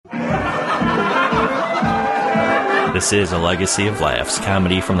This is a legacy of laughs,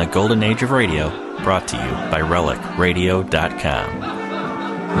 comedy from the golden age of radio, brought to you by RelicRadio.com.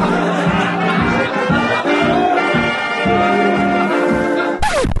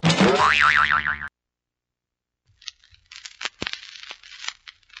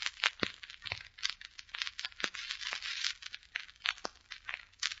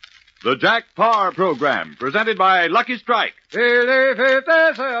 The Jack Paar program, presented by Lucky Strike. In a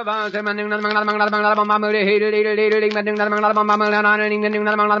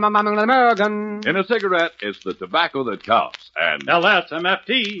cigarette, it's the tobacco that counts. And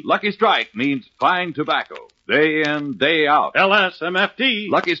LSMFT. Lucky Strike means fine tobacco. Day in, day out. LSMFT.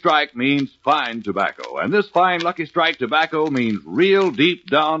 Lucky Strike means fine tobacco. And this fine Lucky Strike tobacco means real deep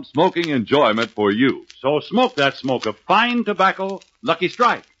down smoking enjoyment for you. So smoke that smoke of fine tobacco, Lucky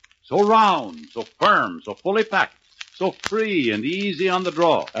Strike. So round, so firm, so fully packed, so free and easy on the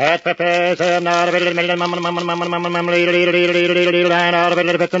draw.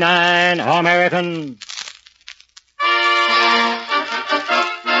 American.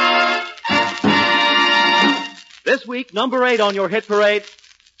 This week, number 8 on your hit parade.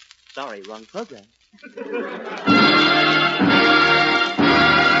 Sorry, wrong program.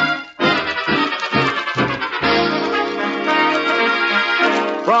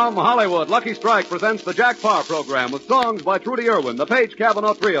 From Hollywood, Lucky Strike presents the Jack Paar program with songs by Trudy Irwin, the Page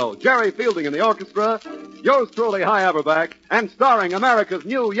Cavanaugh Trio, Jerry Fielding in the orchestra, yours truly, High Averback, and starring America's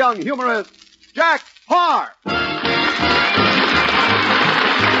new young humorist, Jack Paar.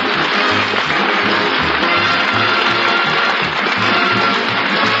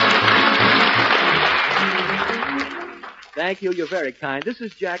 Thank you. You're very kind. This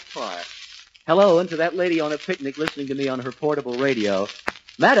is Jack Paar. Hello, and to that lady on a picnic listening to me on her portable radio.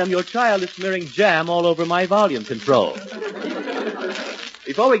 Madam, your child is smearing jam all over my volume control.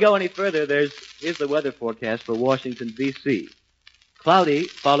 Before we go any further, here's the weather forecast for Washington, D.C. Cloudy,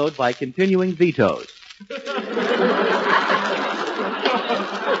 followed by continuing vetoes.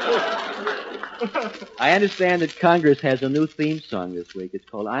 I understand that Congress has a new theme song this week. It's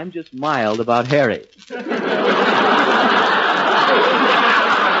called I'm Just Mild About Harry.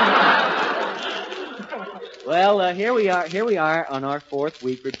 Well, here we are on our 4th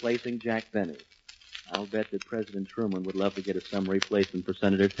week replacing Jack Benny. I'll bet that President Truman would love to get us some replacement for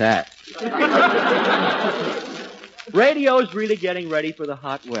Senator Taft. Radio's really getting ready for the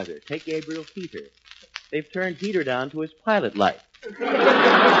hot weather. Take Gabriel Heater. They've turned Heater down to his pilot light.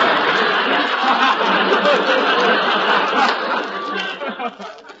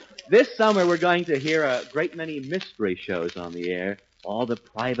 This summer, we're going to hear a great many mystery shows on the air. All the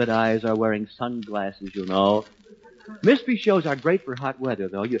private eyes are wearing sunglasses, you know. Mystery shows are great for hot weather,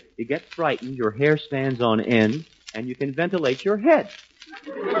 though. You get frightened, your hair stands on end, and you can ventilate your head.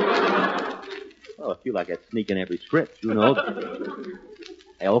 Oh, I feel like I'd sneak in every script, you know.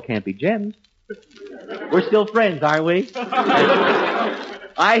 They all can't be gems. We're still friends, aren't we?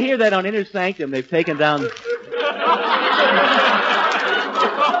 I hear that on Inner Sanctum they've taken down...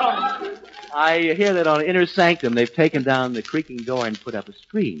 I hear that on Inner Sanctum they've taken down the creaking door and put up a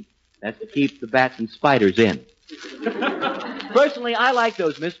screen. That's to keep the bats and spiders in. Personally, I like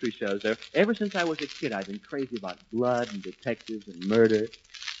those mystery shows. Ever since I was a kid, I've been crazy about blood and detectives and murder.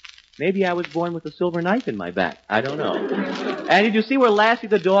 Maybe I was born with a silver knife in my back. I don't know. And did you see where Lassie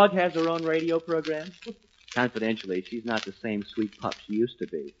the dog has her own radio program? Confidentially, she's not the same sweet pup she used to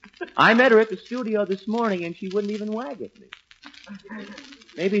be. I met her at the studio this morning, and she wouldn't even wag at me.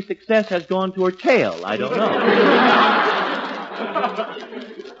 Maybe success has gone to her tail. I don't know.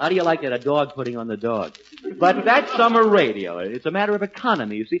 How do you like that, a dog putting on the dog? But that's summer radio. It's a matter of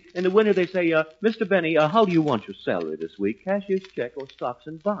economy, you see. In the winter, they say, Mr. Benny, how do you want your salary this week? Cashier's check or stocks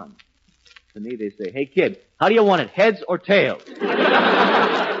and bonds? To me, they say, hey, kid, how do you want it, heads or tails?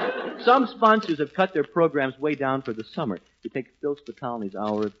 Some sponsors have cut their programs way down for the summer. You take Phil Spitalny's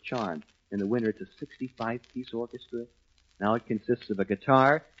Hour of Charm. In the winter, it's a 65-piece orchestra. Now it consists of a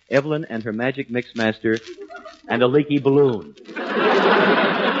guitar, Evelyn and her magic mixmaster, and a leaky balloon.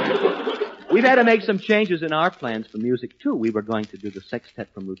 We've had to make some changes in our plans for music, too. We were going to do the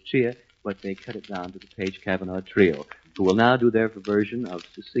sextet from Lucia, but they cut it down to the Page Cavanaugh Trio, who will now do their version of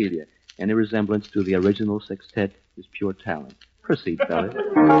Cecilia. Any resemblance to the original sextet is pure talent. Proceed, fellas.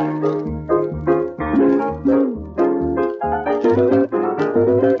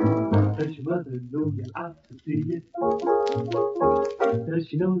 Does your mother know you're out, Cecilia? Does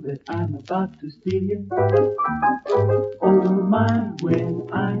she know that I'm about to steal you? Oh my, when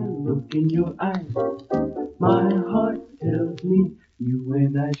I look in your eyes, my heart tells me you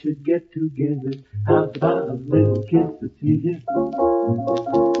and I should get together. How's about a little kiss, Cecilia?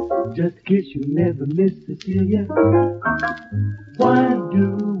 just a kiss you never miss, Cecilia. Why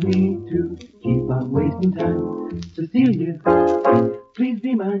do we two keep on wasting time? Cecilia, please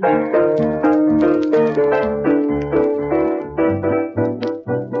be mine.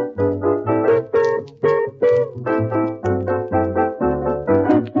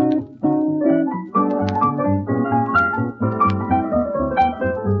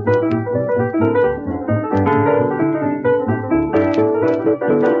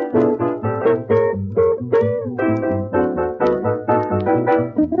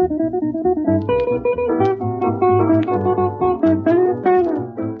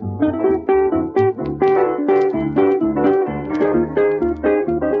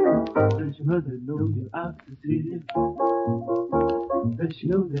 Does you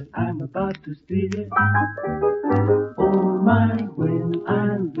know that I'm about to steal you? Oh my, when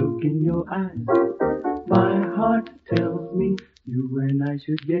I look in your eyes, my heart tells me you and I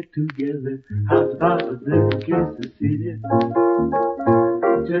should get together. How's about a little kiss, Cecilia?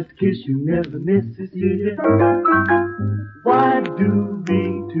 Just a kiss you never miss, Cecilia. Why do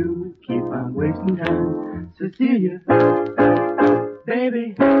we two keep on wasting time? Cecilia,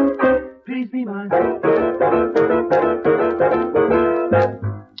 baby, please be mine.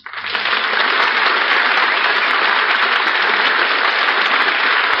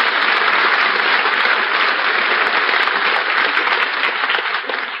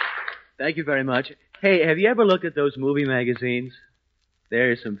 Thank you very much. Hey, have you ever looked at those movie magazines?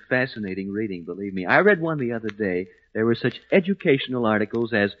 There's some fascinating reading, believe me. I read one the other day. There were such educational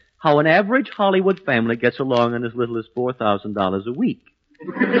articles as how an average Hollywood family gets along on as little as $4,000 a week.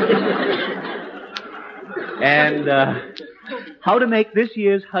 And how to make this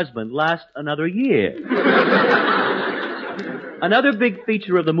year's husband last another year. Another big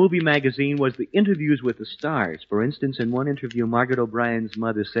feature of the movie magazine was the interviews with the stars. For instance, in one interview, Margaret O'Brien's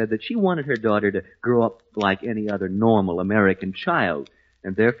mother said that she wanted her daughter to grow up like any other normal American child,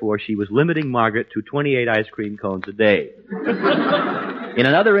 and therefore she was limiting Margaret to 28 ice cream cones a day. In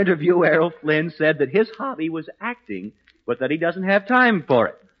another interview, Errol Flynn said that his hobby was acting, but that he doesn't have time for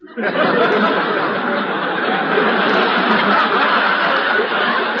it.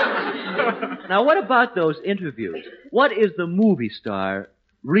 Now, what about those interviews? What is the movie star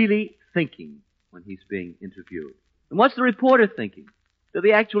really thinking when he's being interviewed? And what's the reporter thinking? Do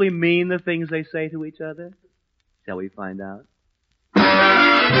they actually mean the things they say to each other? Shall we find out?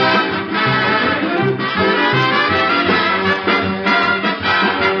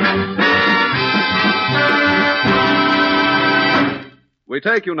 We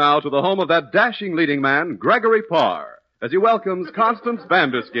take you now to the home of that dashing leading man, Gregory Paar, as he welcomes Constance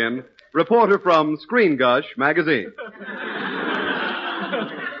Vanderskin, reporter from Screen Gush magazine. Hello,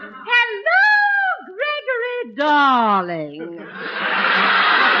 Gregory, darling.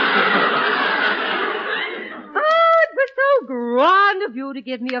 Oh, it was so grand of you to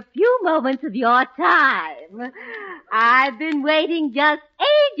give me a few moments of your time. I've been waiting just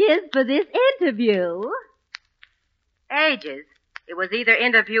ages for this interview. Ages? It was either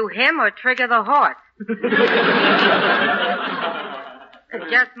interview him or trigger the horse.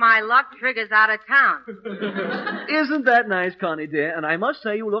 Just my luck, Trigger's out of town. Isn't that nice, Connie, dear? And I must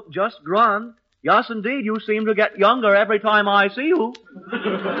say you look just grand. Yes, indeed, you seem to get younger every time I see you.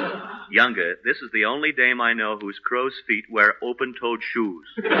 Younger? This is the only dame I know whose crow's feet wear open-toed shoes.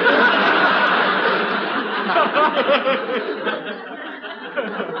 Oh,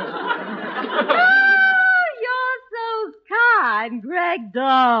 you're so kind, Greg,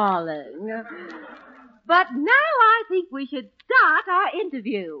 darling. But now I think we should start our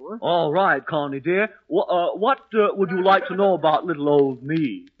interview. All right, Connie, dear. What would you like to know about little old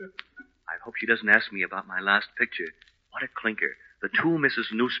me? I hope she doesn't ask me about my last picture. What a clinker. The two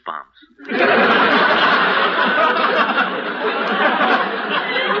Mrs. Nussbaums.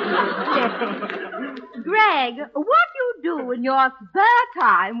 Greg, what you do in your spare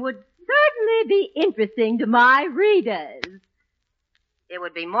time would certainly be interesting to my readers. It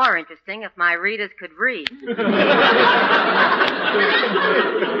would be more interesting if my readers could read.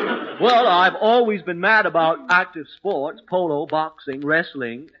 Well, I've always been mad about active sports, polo, boxing,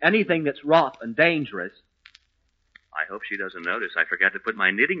 wrestling, anything that's rough and dangerous. I hope she doesn't notice I forgot to put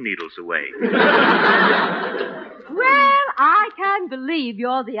my knitting needles away. Well, I can't believe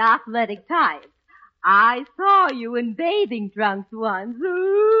you're the athletic type. I saw you in bathing trunks once.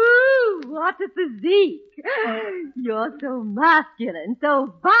 Ooh, what a physique. You're so masculine,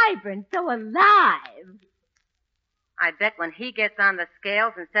 so vibrant, so alive. I bet when he gets on the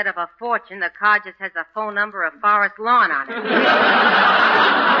scales, instead of a fortune, the car just has a phone number of Forest Lawn on it.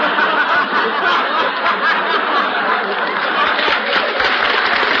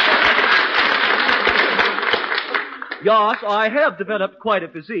 Yes, I have developed quite a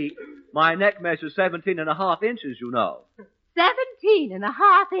physique. My neck measures 17.5 inches, you know.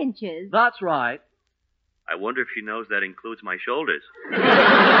 17.5 inches. That's right. I wonder if she knows that includes my shoulders.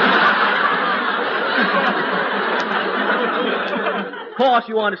 Of course,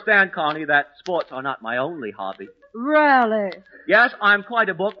 you understand, Connie, that sports are not my only hobby. Really? Yes, I'm quite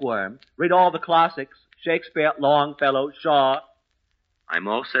a bookworm. Read all the classics. Shakespeare, Longfellow, Shaw. I'm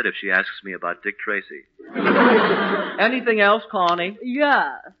all set if she asks me about Dick Tracy. Anything else, Connie?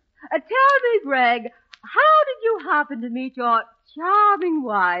 Yes. Tell me, Greg, how did you happen to meet your charming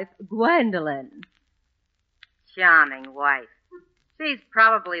wife, Gwendolyn? Charming wife. She's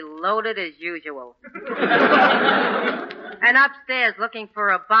probably loaded as usual. And upstairs looking for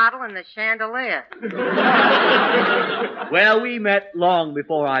a bottle and the chandelier. Well, we met long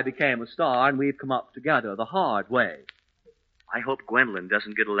before I became a star, and we've come up together the hard way. I hope Gwendolyn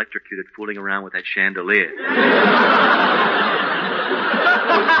doesn't get electrocuted fooling around with that chandelier.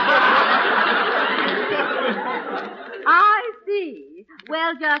 I see.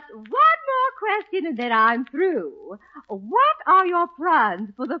 Well, just one more question and then I'm through. What are your plans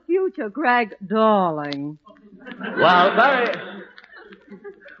for the future, Greg, darling? Well,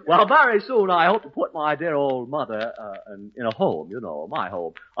 very soon I hope to put my dear old mother in a home, you know, my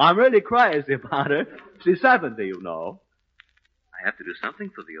home. I'm really crazy about her. She's 70, you know. I have to do something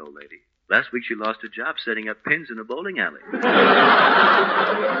for the old lady. Last week she lost her job setting up pins in a bowling alley.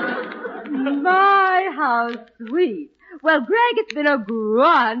 My, how sweet. Well, Greg, it's been a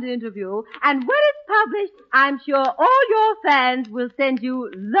grand interview, and when it's published, I'm sure all your fans will send you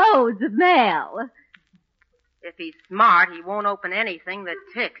loads of mail. If he's smart, he won't open anything that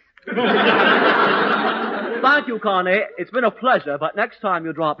ticks. Thank you, Connie. It's been a pleasure, but next time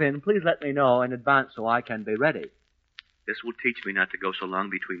you drop in, please let me know in advance so I can be ready. This will teach me not to go so long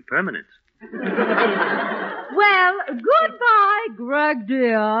between permanents. Well, goodbye, Greg,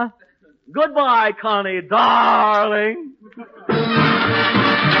 dear. Goodbye, Connie, darling.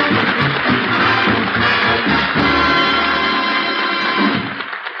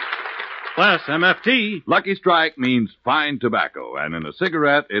 Class MFT. Lucky Strike means fine tobacco, and in a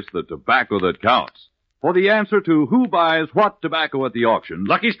cigarette, it's the tobacco that counts. For the answer to who buys what tobacco at the auction,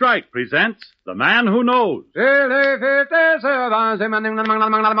 Lucky Strike presents The Man Who Knows. Yes,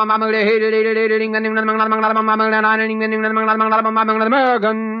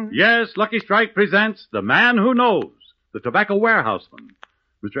 Lucky Strike presents The Man Who Knows, the tobacco warehouseman.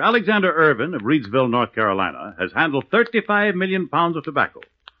 Mr. Alexander Irvin of Reidsville, North Carolina, has handled 35 million pounds of tobacco.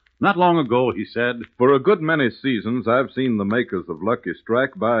 Not long ago, he said, "For a good many seasons, I've seen the makers of Lucky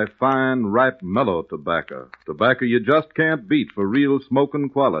Strike buy fine, ripe, mellow tobacco. Tobacco you just can't beat for real smoking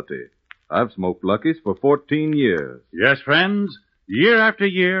quality. I've smoked Lucky's for 14 years. Yes, friends, year after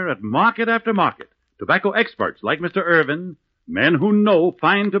year, at market after market, tobacco experts like Mr. Irvin, men who know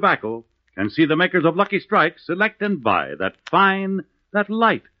fine tobacco, can see the makers of Lucky Strike select and buy that fine, that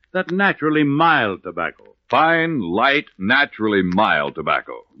light, that naturally mild tobacco. fine, light, naturally mild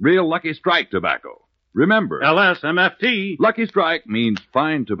tobacco. Real Lucky Strike tobacco. Remember, LSMFT. Lucky Strike means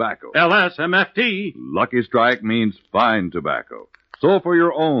fine tobacco. LSMFT. Lucky Strike means fine tobacco. So for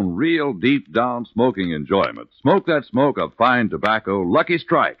your own real deep-down smoking enjoyment, smoke that smoke of fine tobacco, Lucky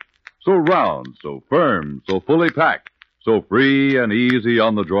Strike. So round, so firm, so fully packed, so free and easy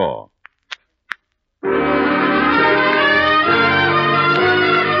on the draw.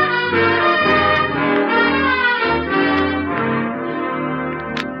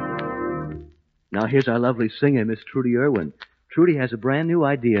 Now here's our lovely singer, Miss Trudy Irwin. Trudy has a brand new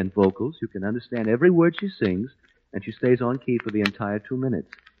idea in vocals. You can understand every word she sings, and she stays on key for the entire 2 minutes.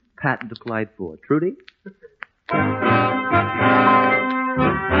 Patent applied for. Trudy?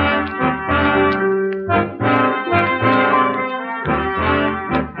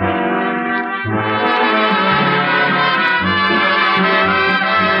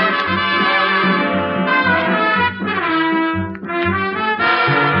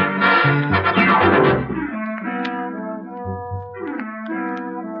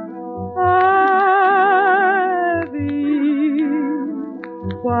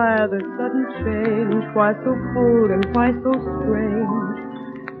 Why the sudden change? Why so cold and why so strange?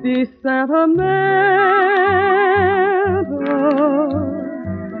 Be sentimental.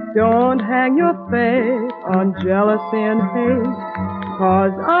 Don't hang your face on jealousy and hate,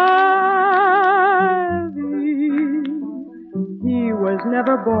 'cause he was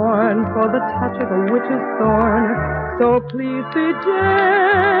never born for the touch of a witch's thorn. So please be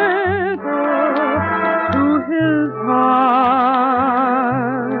gentle to his heart.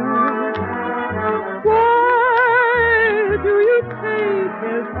 Why do you take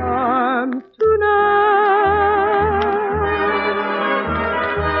his arms tonight?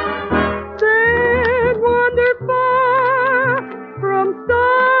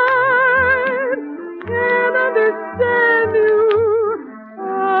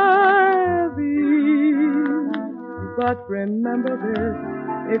 But remember this,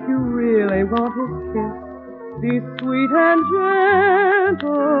 if you really want his kiss, be sweet and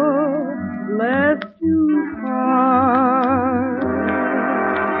gentle, lest you part.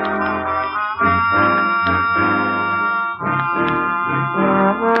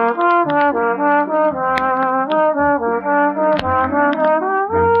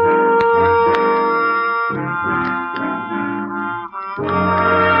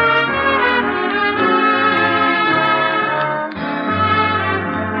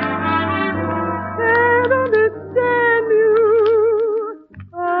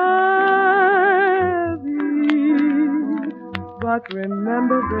 But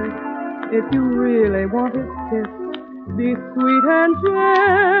remember this, if you really want his kiss, be sweet and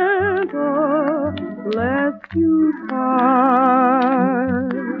gentle, lest you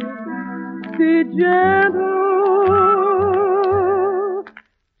part. Be gentle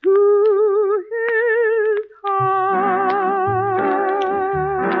to his heart.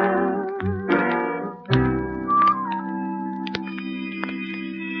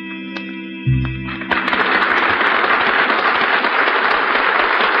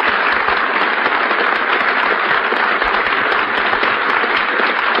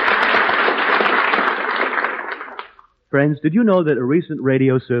 Friends, did you know that a recent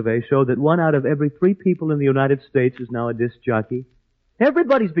radio survey showed that 1 out of every 3 people in the United States is now a disc jockey?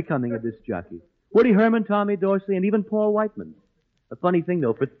 Everybody's becoming a disc jockey. Woody Herman, Tommy Dorsey, and even Paul Whiteman. A funny thing,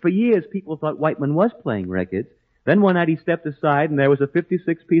 though, for years people thought Whiteman was playing records. Then one night he stepped aside and there was a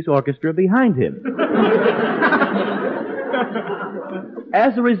 56-piece orchestra behind him.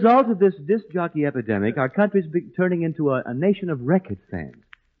 As a result of this disc jockey epidemic, our country's turning into a nation of record fans.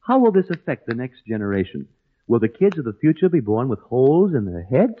 How will this affect the next generation? Will the kids of the future be born with holes in their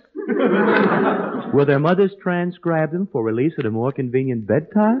heads? Will their mothers transcribe them for release at a more convenient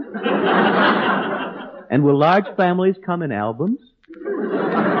bedtime? And will large families come in albums?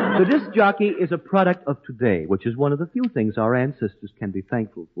 The disc jockey is a product of today, which is one of the few things our ancestors can be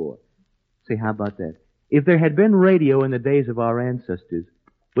thankful for. Say, how about that? If there had been radio in the days of our ancestors,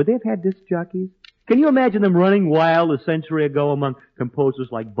 would they have had disc jockeys? Can you imagine them running wild a century ago among composers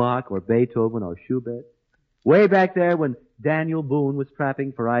like Bach or Beethoven or Schubert? Way back there when Daniel Boone was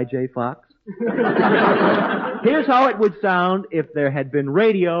trapping for I.J. Fox. Here's how it would sound if there had been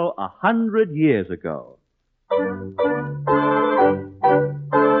radio 100 years ago.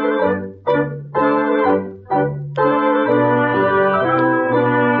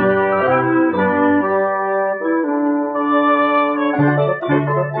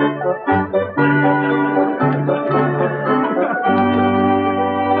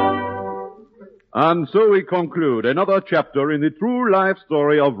 And so we conclude another chapter in the true life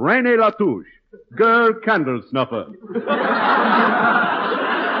story of René Latouche, Girl Candle Snuffer.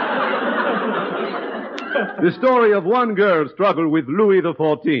 The story of one girl's struggle with Louis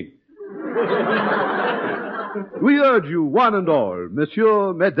XIV. We urge you, one and all,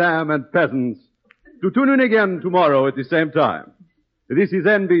 Monsieur, Mesdames, and peasants, to tune in again tomorrow at the same time. This is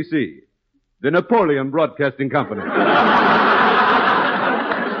NBC, the Napoleon Broadcasting Company.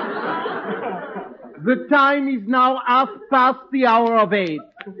 The time is now 8:30.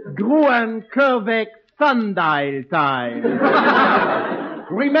 Gruen Curvex sundial time.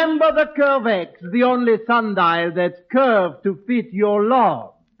 Remember the Curvex, the only sundial that's curved to fit your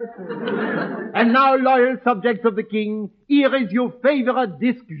love. And now, loyal subjects of the king, here is your favorite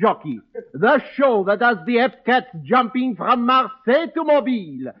disc jockey. The show that has the F-Cats jumping from Marseille to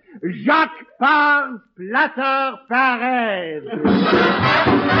Mobile. Jacques Paar Platter Perez.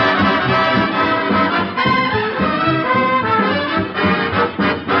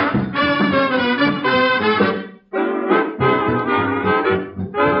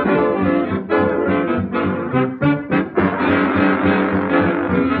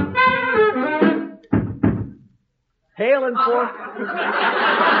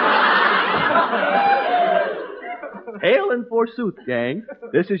 Hail and forsooth, gang.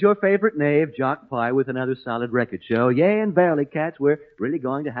 This is your favorite knave, Jock Pie, with another solid record show. Yea, and verily, cats, we're really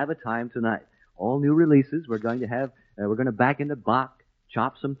going to have a time tonight. All new releases. We're going to back into Bach,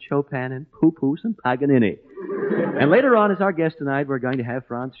 chop some Chopin, and poo-poo some Paganini. And later on, as our guest tonight, we're going to have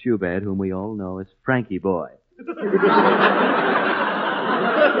Franz Schubert, whom we all know as Frankie Boy.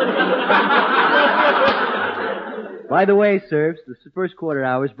 By the way, Serfs, the first quarter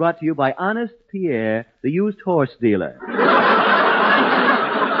hour is brought to you by Honest Pierre, the used horse dealer.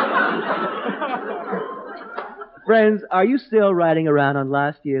 Friends, are you still riding around on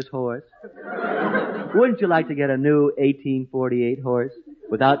last year's horse? Wouldn't you like to get a new 1848 horse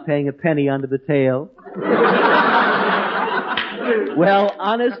without paying a penny under the tail? Well,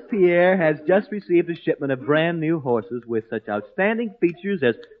 Honest Pierre has just received a shipment of brand new horses with such outstanding features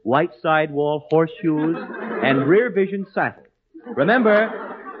as white sidewall horseshoes and rear vision saddle. Remember,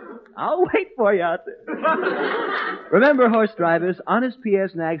 I'll wait for you out there. Remember, horse drivers, Honest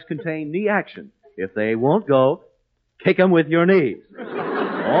Pierre's nags contain knee action. If they won't go, kick 'em with your knees.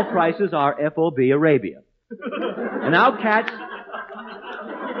 All prices are FOB Arabia. And now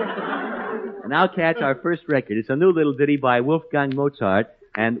catch our first record. It's a new little ditty by Wolfgang Mozart,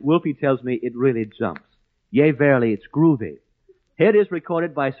 and Wolfie tells me it really jumps. Yea, verily, it's groovy. Here it is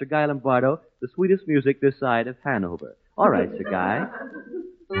recorded by Sir Guy Lombardo, the sweetest music this side of Hanover. All right, Sir Guy.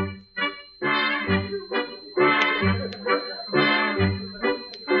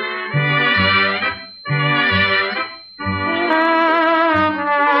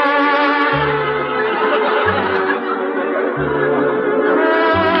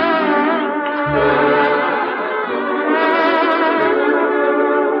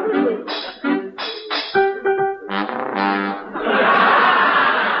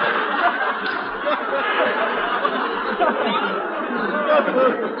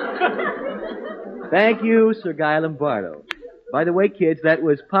 Thank you, Sir Guy Lombardo. By the way, kids, that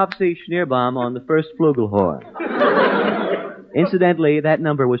was Popsy Schneerbaum on the first flugelhorn. Incidentally, that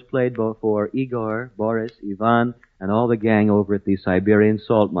number was played for Igor, Boris, Ivan, and all the gang over at the Siberian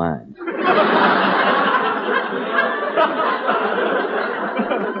salt mines.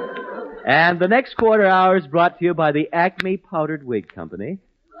 And the next quarter hour is brought to you by the Acme Powdered Wig Company.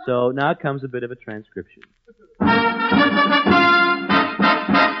 So now comes a bit of a transcription.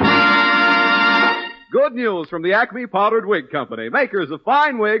 Good news from the Acme Powdered Wig Company, makers of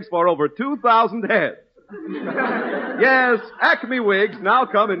fine wigs for over 2,000 heads. Yes, Acme wigs now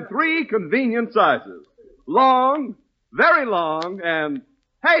come in 3 convenient sizes. Long, very long, and,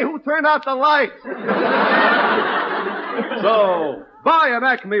 hey, who turned out the lights? So, buy an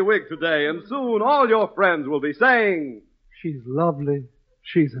Acme wig today, and soon all your friends will be saying, She's lovely.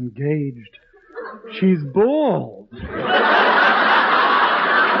 She's engaged. She's bald.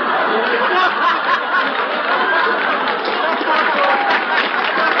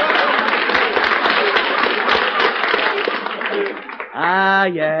 Ah,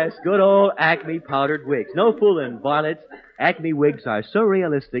 yes, good old Acme powdered wigs. No fooling, varlets. Acme wigs are so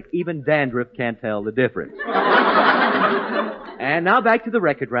realistic, even dandruff can't tell the difference. And now back to the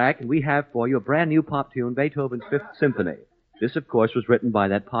record rack, and we have for you a brand new pop tune, Beethoven's Fifth Symphony. This, of course, was written by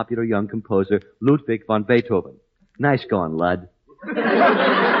that popular young composer, Ludwig von Beethoven. Nice going, Lud.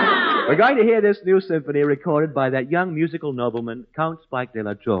 We're going to hear this new symphony recorded by that young musical nobleman, Count Spike de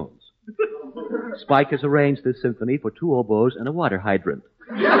la Jones. Spike has arranged this symphony for 2 oboes and a water hydrant.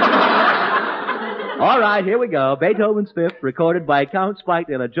 All right, here we go. Beethoven's Fifth, recorded by Count Spike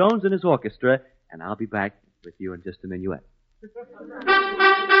de la Jones and his orchestra, and I'll be back with you in just a minuet.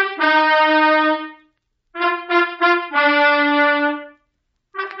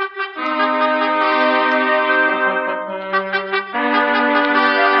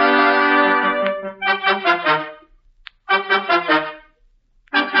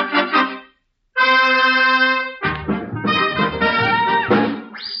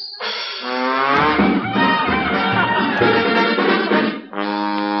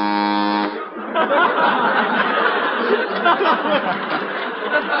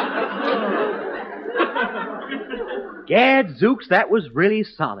 Gadzooks, that was really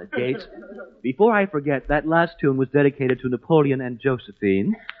solid, Gates. Before I forget, that last tune was dedicated to Napoleon and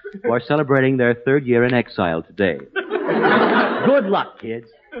Josephine, who are celebrating their 3rd year in exile today. Good luck, kids.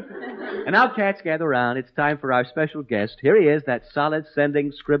 And now, cats, gather around. It's time for our special guest. Here he is, that solid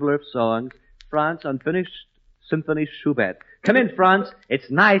sending scribbler of songs, Franz Unfinished Symphony Schubert. Come in, Franz.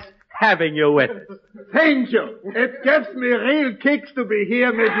 It's nice having you with us. Thank you. It gives me real kicks to be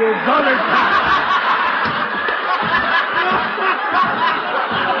here with you solid.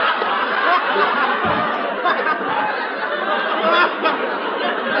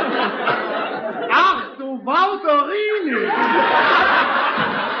 Ach, du Valtorini!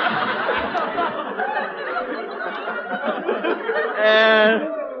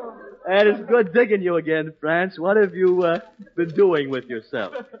 And it's good digging you again, Franz. What have you been doing with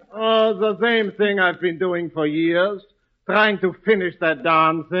yourself? Oh, the same thing I've been doing for years. Trying to finish that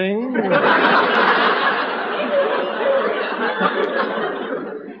darn thing.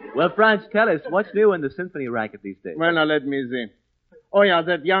 Well, Franz, tell us, what's new in the symphony racket these days? Well, now, let me see. Oh, yeah,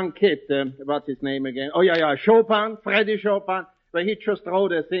 that young kid, what's his name again? Oh, yeah, Chopin, Freddy Chopin. Well, he just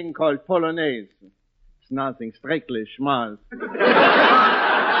wrote a thing called Polonaise. It's nothing, strictly schmaltz.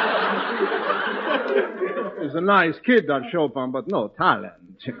 He's a nice kid, that Chopin, but no talent.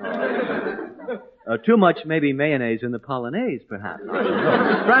 Too much, maybe, mayonnaise in the polonaise, perhaps. I don't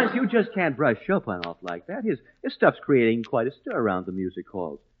know. Franz, you just can't brush Chopin off like that. His stuff's creating quite a stir around the music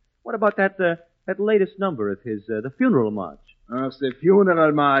halls. What about that latest number of his, the funeral march? Oh, it's the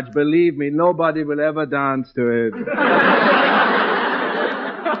funeral march. Believe me, nobody will ever dance to it.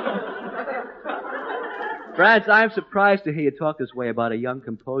 Franz, I'm surprised to hear you talk this way about a young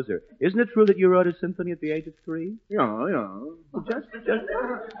composer. Isn't it true that you wrote a symphony at the age of 3? Yeah.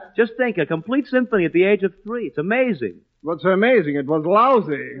 Just think, a complete symphony at the age of 3. It's amazing. What's amazing? It was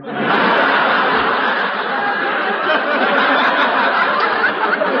lousy.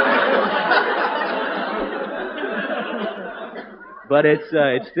 But it's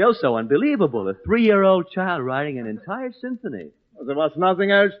still so unbelievable. A 3-year-old child writing an entire symphony. There was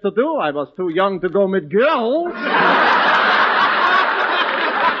nothing else to do. I was too young to go with girls.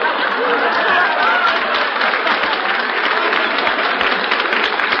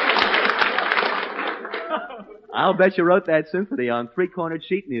 I'll bet you wrote that symphony on 3-cornered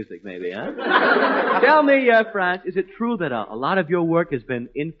sheet music, maybe, huh? Tell me, Franz, is it true that a lot of your work has been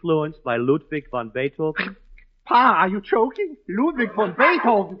influenced by Ludwig van Beethoven? Pa, are you joking? Ludwig von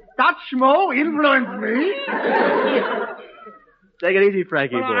Beethoven, that schmo influenced me? Take it easy,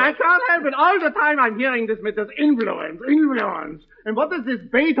 Frankie boy. I can't help it. All the time I'm hearing this with this influence. And what is this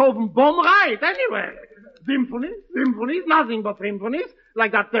Beethoven bomb right, anyway? Symphonies, nothing but symphonies.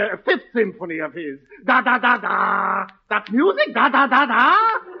 Like that 5th symphony of his. Da-da-da-da. That's music, da-da-da-da.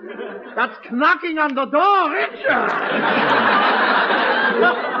 That's knocking on the door, Richard.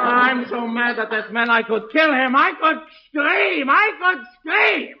 I'm so mad at this man, I could kill him. I could scream.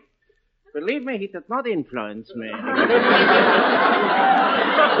 Believe me, he did not influence me.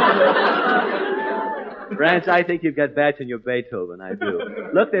 Franz, I think you've got bats in your Beethoven, I do.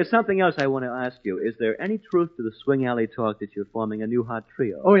 Look, there's something else I want to ask you. Is there any truth to the swing alley talk that you're forming a new hot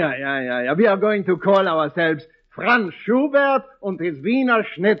trio? Oh, yeah. We are going to call ourselves Franz Schubert und his Wiener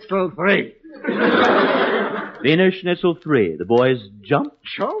Schnitzel 3. Wiener Schnitzel 3. The boys jump?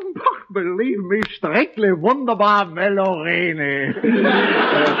 Jump? Believe me, strictly wunderbar Melorene.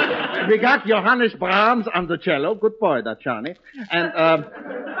 We got Johannes Brahms on the cello. Good boy, that Johnny. And,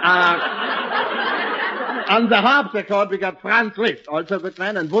 on the harpsichord, we got Franz Liszt, also a good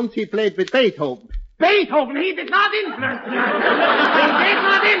man, and once he played with Beethoven. Beethoven, he did not influence me.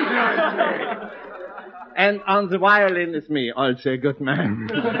 And on the violin is me, also a good man.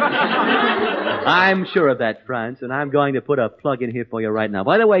 I'm sure of that, Franz, and I'm going to put a plug in here for you right now.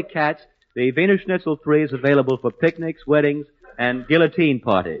 By the way, cats, the Wiener Schnitzel 3 is available for picnics, weddings, and guillotine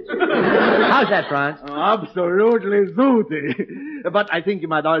parties. How's that, Franz? Absolutely zooty. But I think you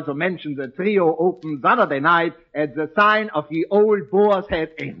might also mention the trio opens Saturday night at the sign of the Old Boar's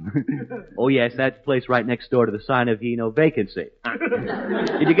Head Inn. Oh, yes, that's the place right next door to the sign of the no vacancy.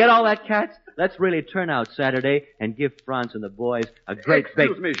 Did you get all that, cats? Let's really turn out Saturday and give Franz and the boys a great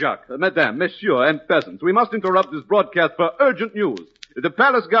Excuse me, Jacques. Madame, Monsieur, and peasants. We must interrupt this broadcast for urgent news. The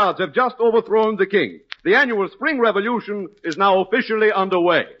palace guards have just overthrown the king. The annual spring revolution is now officially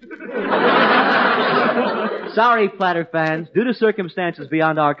underway. Sorry, Platter fans. Due to circumstances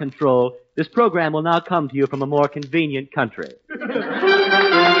beyond our control, this program will now come to you from a more convenient country.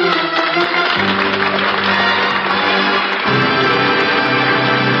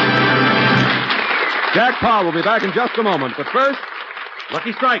 Jack Paar will be back in just a moment, but first...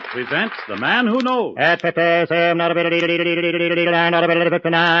 Lucky Strike presents The Man Who Knows.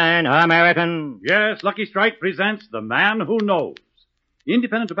 American. Yes, Lucky Strike presents The Man Who Knows.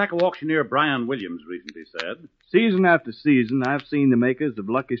 Independent tobacco auctioneer Brian Williams recently said, Season after season, I've seen the makers of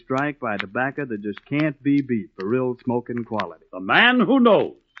Lucky Strike buy tobacco that just can't be beat for real smoking quality. The Man Who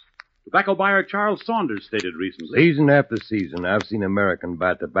Knows. Tobacco buyer Charles Saunders stated recently, Season after season, I've seen American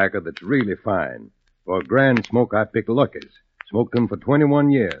buy tobacco that's really fine. For a grand smoke, I pick Lucky's. Smoked them for 21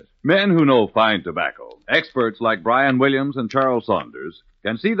 years. Men who know fine tobacco, experts like Brian Williams and Charles Saunders,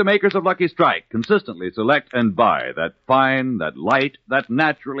 can see the makers of Lucky Strike consistently select and buy that fine, that light, that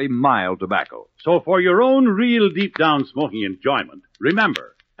naturally mild tobacco. So for your own real deep-down smoking enjoyment,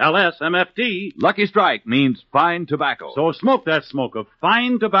 remember, LSMFT. Lucky Strike means fine tobacco. So smoke that smoke of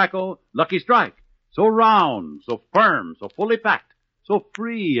fine tobacco, Lucky Strike. So round, so firm, so fully packed, so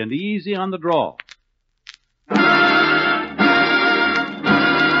free and easy on the draw.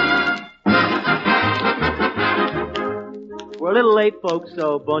 We're a little late, folks,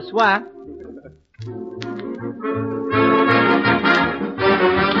 so bonsoir.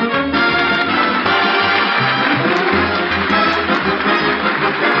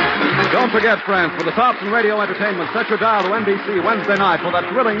 Don't Don't forget, friends, for the tops in radio entertainment, set your dial to NBC Wednesday night for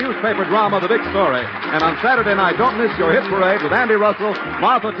that thrilling newspaper drama, The Big Story. And on Saturday night, don't miss your hit parade with Andy Russell,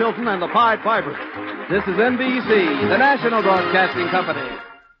 Martha Tilton, and the Pied Pipers. This is NBC, the national broadcasting company.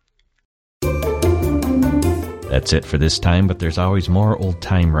 That's it for this time, but there's always more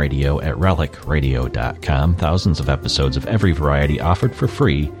old-time radio at relicradio.com. Thousands of episodes of every variety offered for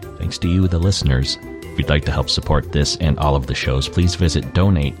free, thanks to you, the listeners. If you'd like to help support this and all of the shows, please visit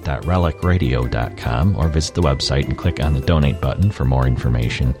donate.relicradio.com or visit the website and click on the donate button for more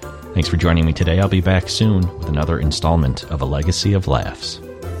information. Thanks for joining me today. I'll be back soon with another installment of A Legacy of Laughs.